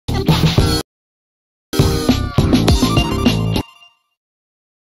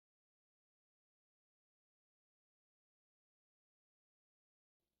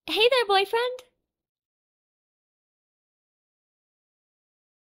Hey there, boyfriend!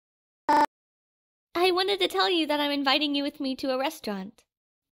 I wanted to tell you that I'm inviting you with me to a restaurant.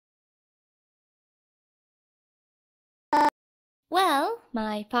 Well,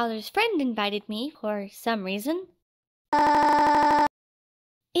 my father's friend invited me for some reason.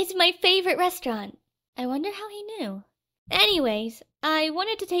 It's my favorite restaurant. I wonder how he knew. Anyways, I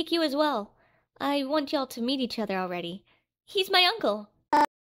wanted to take you as well. I want y'all to meet each other already. He's my uncle.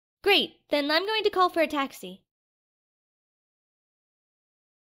 Great, then I'm going to call for a taxi.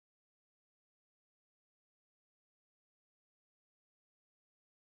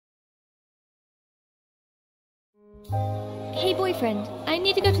 Hey boyfriend, I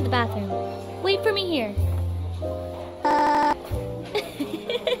need to go to the bathroom. Wait for me here.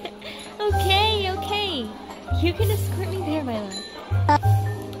 Okay. You can escort me there, my love.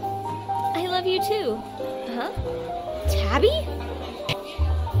 I love you too. Huh? Tabi?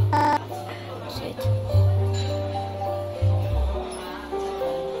 Shit.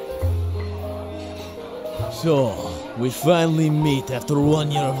 So, we finally meet after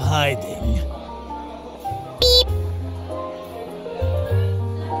 1 year of hiding. Beep.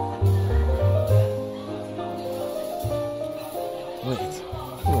 Wait,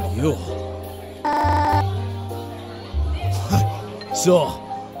 who are you? So,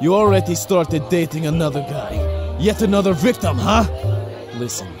 you already started dating another guy. Yet another victim, huh?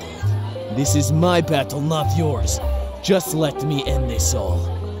 Listen, dude. This is my battle, not yours. Just let me end this all.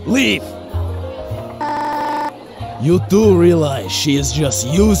 Leave! You do realize she is just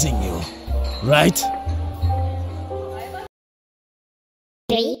using you, right?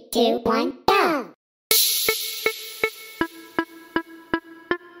 3, 2, 1, go!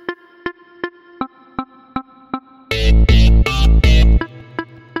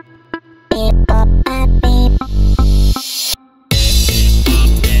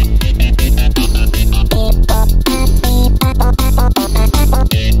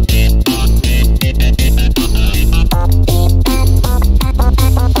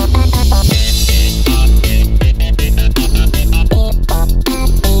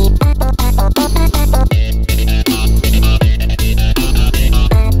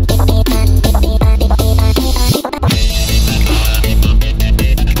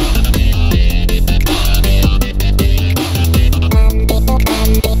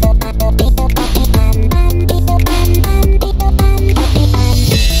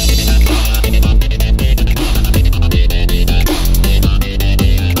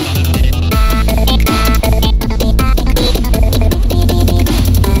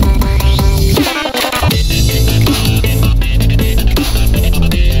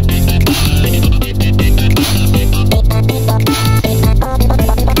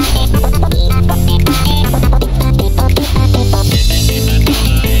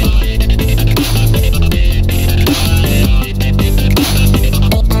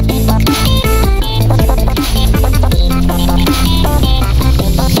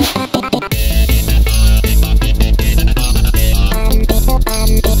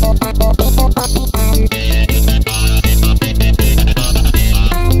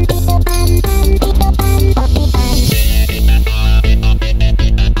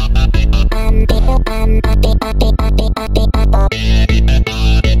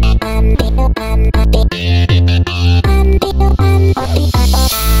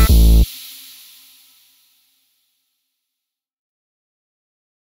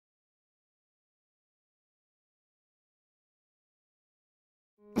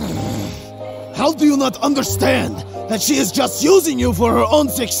 How do you not understand that she is just using you for her own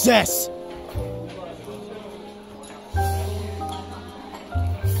success?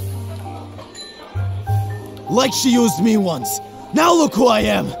 Like she used me once. Now look who I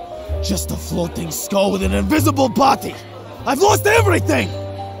am. Just a floating skull with an invisible body. I've lost everything!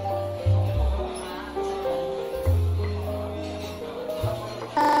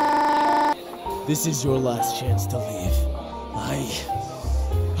 This is your last chance to leave.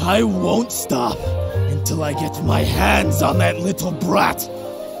 I won't stop until I get my hands on that little brat.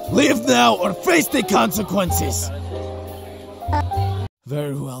 Leave now or face the consequences.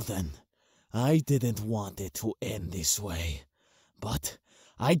 Very well then. I didn't want it to end this way. But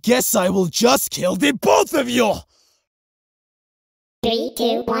I guess I will just kill the both of you! 3,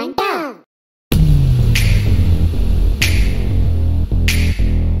 2, 1, go!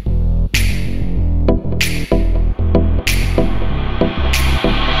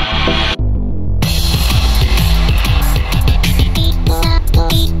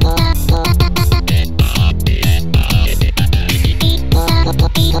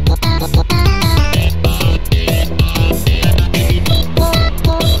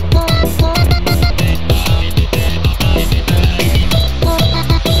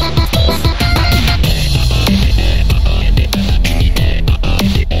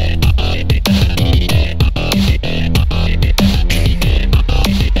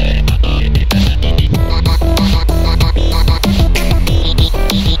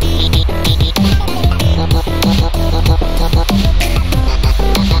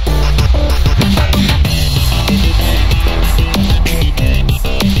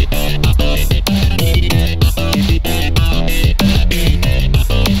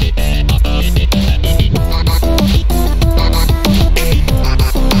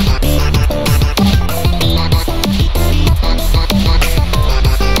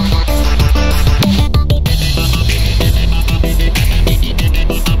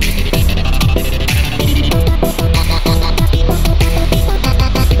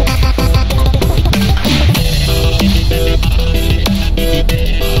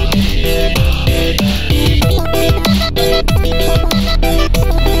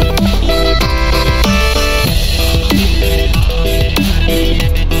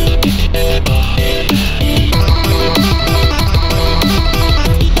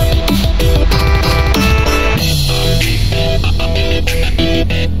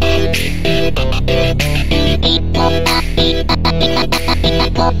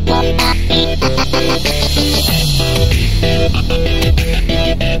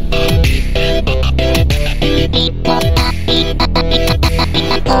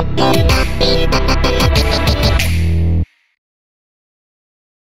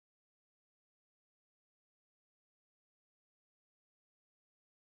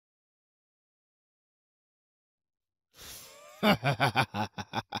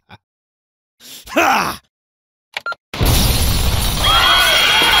 Ha!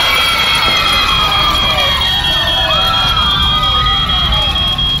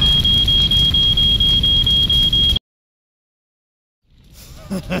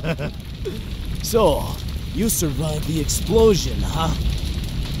 So, you survived the explosion, huh?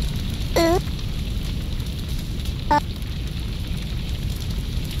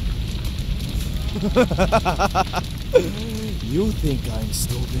 You think I'm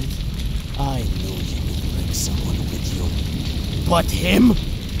stupid? I knew you would bring someone with you. But him?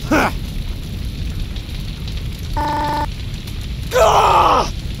 Ha!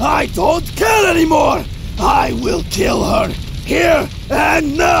 Ah! I don't care anymore! I will kill her! Here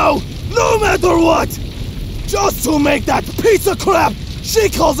and now! No matter what! Just to make that piece of crap she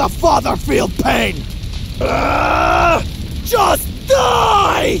calls a father feel pain! Just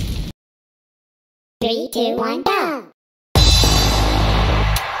die! 3, 2, 1, go!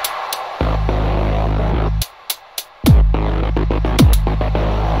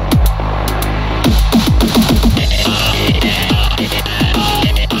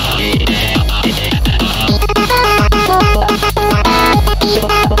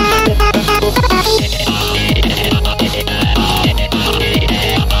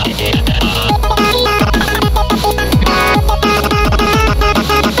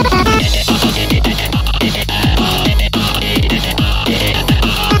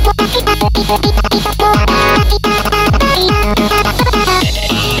 Thank you.